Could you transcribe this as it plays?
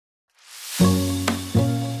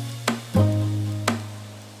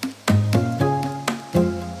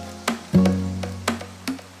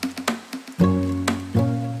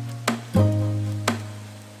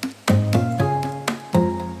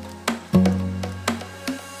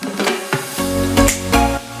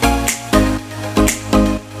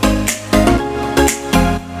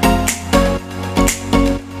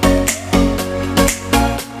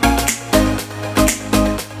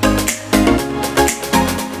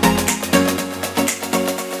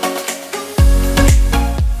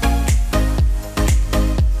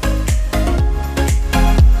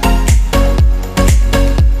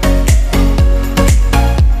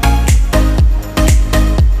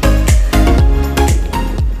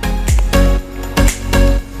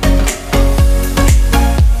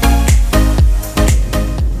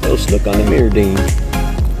Look on the Mirrolures.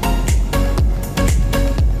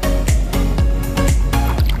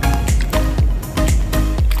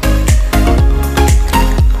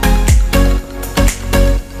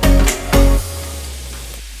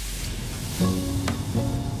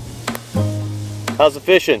 How's the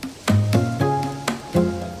fishing?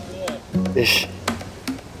 Ish.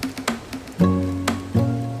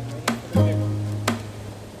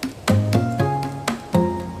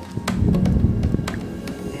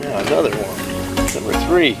 Now another one. Number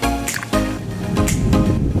 3.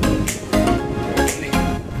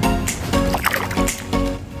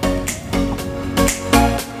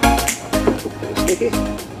 Sticky.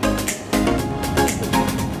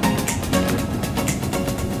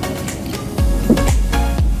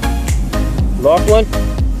 Lock one.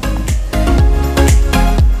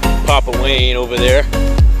 Papa Wayne over there.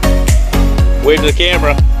 Wave to the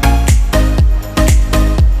camera.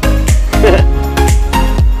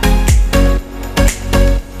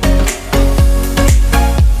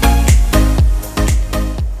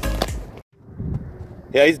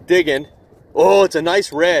 Yeah, he's digging. Oh, it's a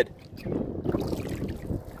nice red. I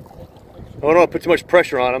don't want to put too much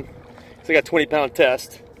pressure on him. So I got a 20-pound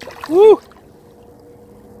test. Woo!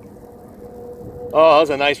 Oh, that was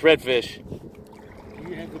a nice redfish. Do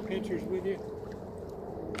you have the pictures with you?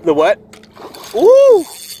 The what? Ooh!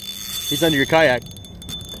 He's under your kayak.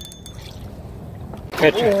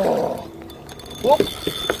 Picture. Oh. Whoop!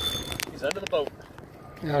 He's under the boat.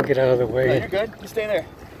 I'll get out of the way. No, you're good. You stay there.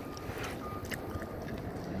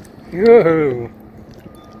 Yoo-hoo!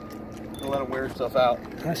 Don't let him wear himself out.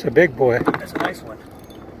 That's a big boy. That's a nice one.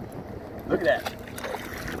 Look at that.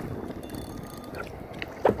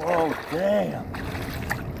 Oh, damn.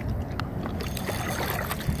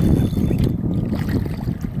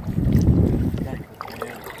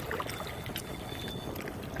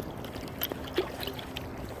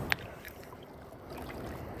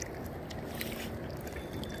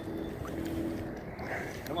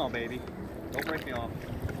 Come on, baby. Don't break me off.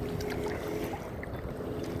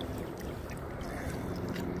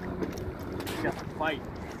 You got to fight.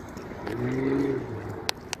 You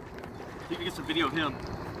can get some video of him.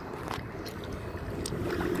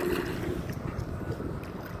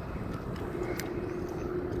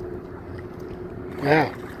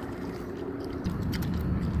 Wow.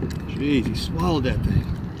 Jeez, he swallowed that thing.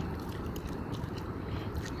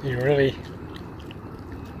 You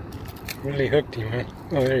really hooked him, huh?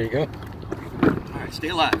 Oh, there you go. Alright, stay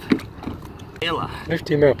alive. Stay alive. Lift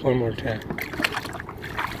him up one more time.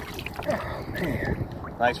 Oh, man.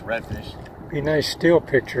 Nice redfish. Be a nice still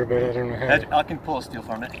picture, but I don't know how. I can pull a steel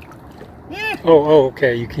from it. Oh,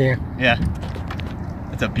 okay, you can. Yeah.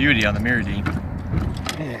 It's a beauty on the Mirrolures.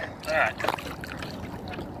 Yeah. Alright.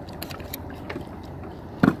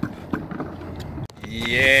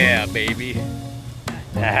 Yeah, baby.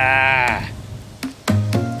 Ah.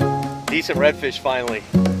 Decent redfish finally.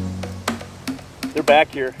 They're back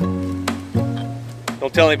here.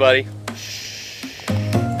 Don't tell anybody.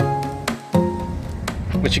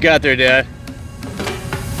 What you got there, Dad?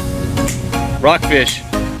 Rockfish.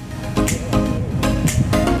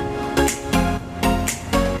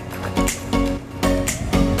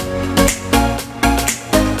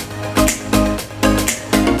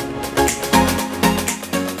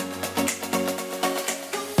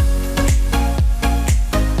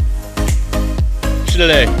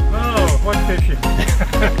 Today. Oh, what fishing?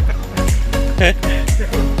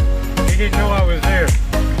 He didn't know I was there.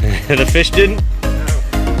 The fish didn't? No.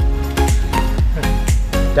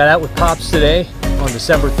 Got out with Pops today on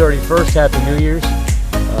December 31st. Happy New Year's.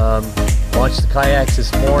 Launched the kayaks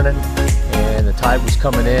this morning and the tide was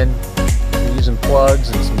coming in. We're using plugs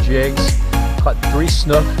and some jigs. Caught 3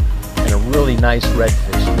 snook and a really nice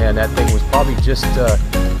redfish. Man, that thing was probably just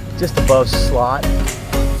above slot.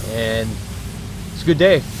 And it's a good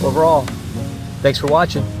day overall. Thanks for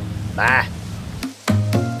watching. Bye.